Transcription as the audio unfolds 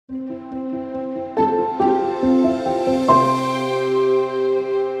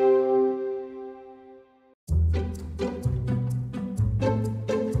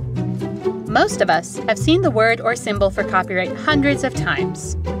Most of us have seen the word or symbol for copyright hundreds of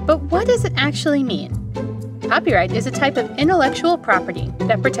times. But what does it actually mean? Copyright is a type of intellectual property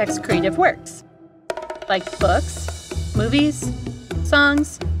that protects creative works, like books, movies,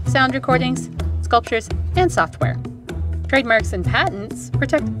 songs, sound recordings, sculptures, and software. Trademarks and patents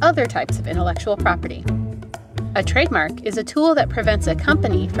protect other types of intellectual property. A trademark is a tool that prevents a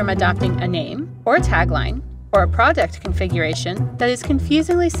company from adopting a name or a tagline or a product configuration that is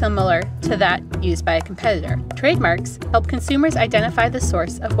confusingly similar to that used by a competitor. Trademarks help consumers identify the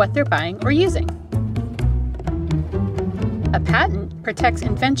source of what they're buying or using. A patent protects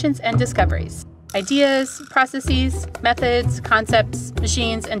inventions and discoveries, ideas, processes, methods, concepts,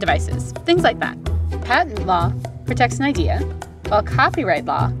 machines, and devices, things like that. Patent law protects an idea, while copyright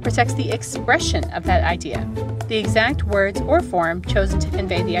law protects the expression of that idea, the exact words or form chosen to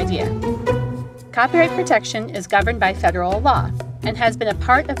convey the idea. Copyright protection is governed by federal law and has been a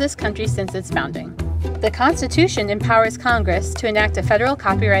part of this country since its founding. The Constitution empowers Congress to enact a federal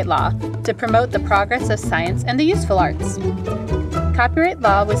copyright law to promote the progress of science and the useful arts. Copyright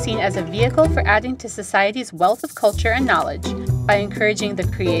law was seen as a vehicle for adding to society's wealth of culture and knowledge by encouraging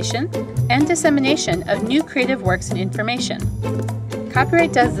the creation and dissemination of new creative works and information.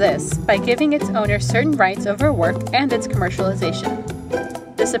 Copyright does this by giving its owner certain rights over a work and its commercialization.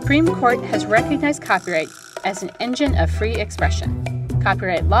 The Supreme Court has recognized copyright as an engine of free expression.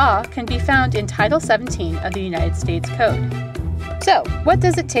 Copyright law can be found in Title 17 of the United States Code. So, what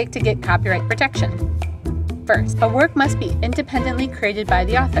does it take to get copyright protection? First, a work must be independently created by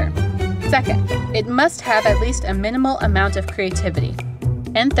the author. Second, it must have at least a minimal amount of creativity.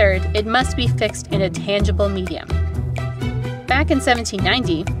 And third, it must be fixed in a tangible medium. Back in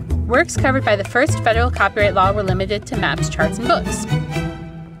 1790, works covered by the first federal copyright law were limited to maps, charts, and books.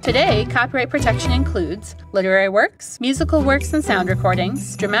 Today, copyright protection includes literary works, musical works and sound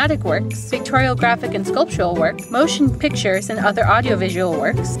recordings, dramatic works, pictorial, graphic, and sculptural work, motion pictures and other audiovisual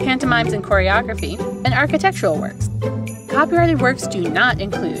works, pantomimes and choreography, and architectural works. Copyrighted works do not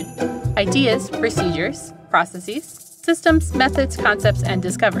include ideas, procedures, processes, systems, methods, concepts, and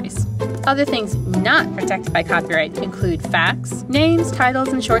discoveries. Other things not protected by copyright include facts, names, titles,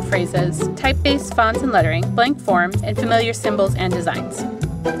 and short phrases, type-based fonts and lettering, blank forms, and familiar symbols and designs.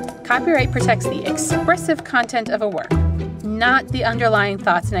 Copyright protects the expressive content of a work, not the underlying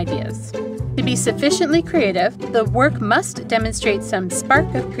thoughts and ideas. To be sufficiently creative, the work must demonstrate some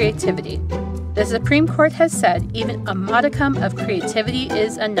spark of creativity. The Supreme Court has said even a modicum of creativity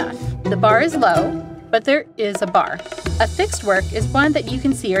is enough. The bar is low, but there is a bar. A fixed work is one that you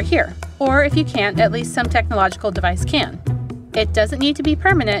can see or hear, or if you can't, at least some technological device can. It doesn't need to be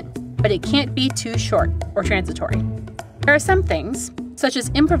permanent, but it can't be too short or transitory. There are some things, such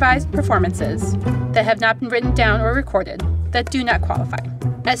as improvised performances, that have not been written down or recorded, that do not qualify.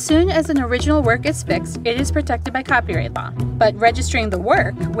 As soon as an original work is fixed, it is protected by copyright law. But registering the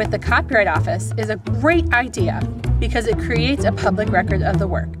work with the Copyright Office is a great idea because it creates a public record of the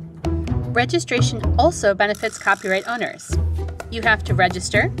work. Registration also benefits copyright owners. You have to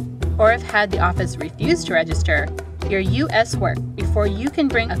register, or have had the office refuse to register, your U.S. work before you can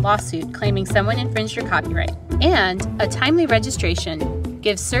bring a lawsuit claiming someone infringed your copyright. And a timely registration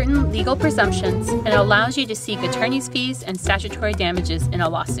gives certain legal presumptions and allows you to seek attorney's fees and statutory damages in a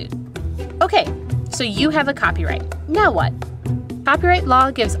lawsuit. Okay, so you have a copyright. Now what? Copyright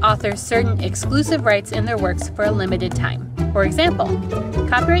law gives authors certain exclusive rights in their works for a limited time. For example,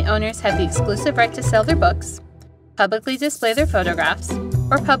 copyright owners have the exclusive right to sell their books, publicly display their photographs,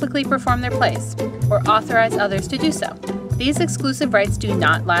 or publicly perform their plays, or authorize others to do so. These exclusive rights do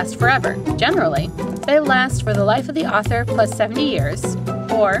not last forever. Generally, they last for the life of the author plus 70 years,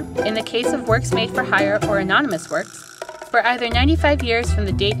 or, in the case of works made for hire or anonymous works, for either 95 years from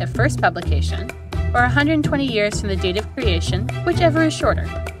the date of first publication, or 120 years from the date of creation, whichever is shorter.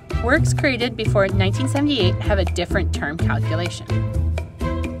 Works created before 1978 have a different term calculation.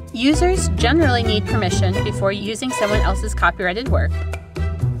 Users generally need permission before using someone else's copyrighted work,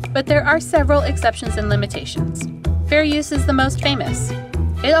 but there are several exceptions and limitations. Fair use is the most famous.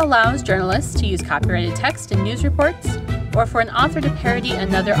 It allows journalists to use copyrighted text in news reports, or for an author to parody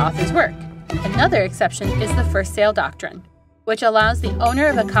another author's work. Another exception is the first sale doctrine, which allows the owner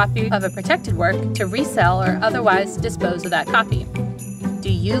of a copy of a protected work to resell or otherwise dispose of that copy. Do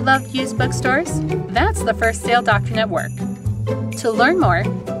you love used bookstores? That's the first sale doctrine at work. To learn more,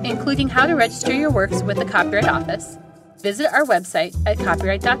 including how to register your works with the Copyright Office, visit our website at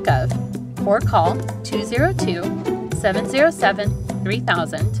copyright.gov or call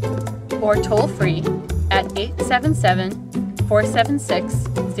 202-707-3000 or toll free at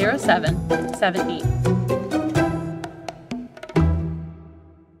 877-476-0778.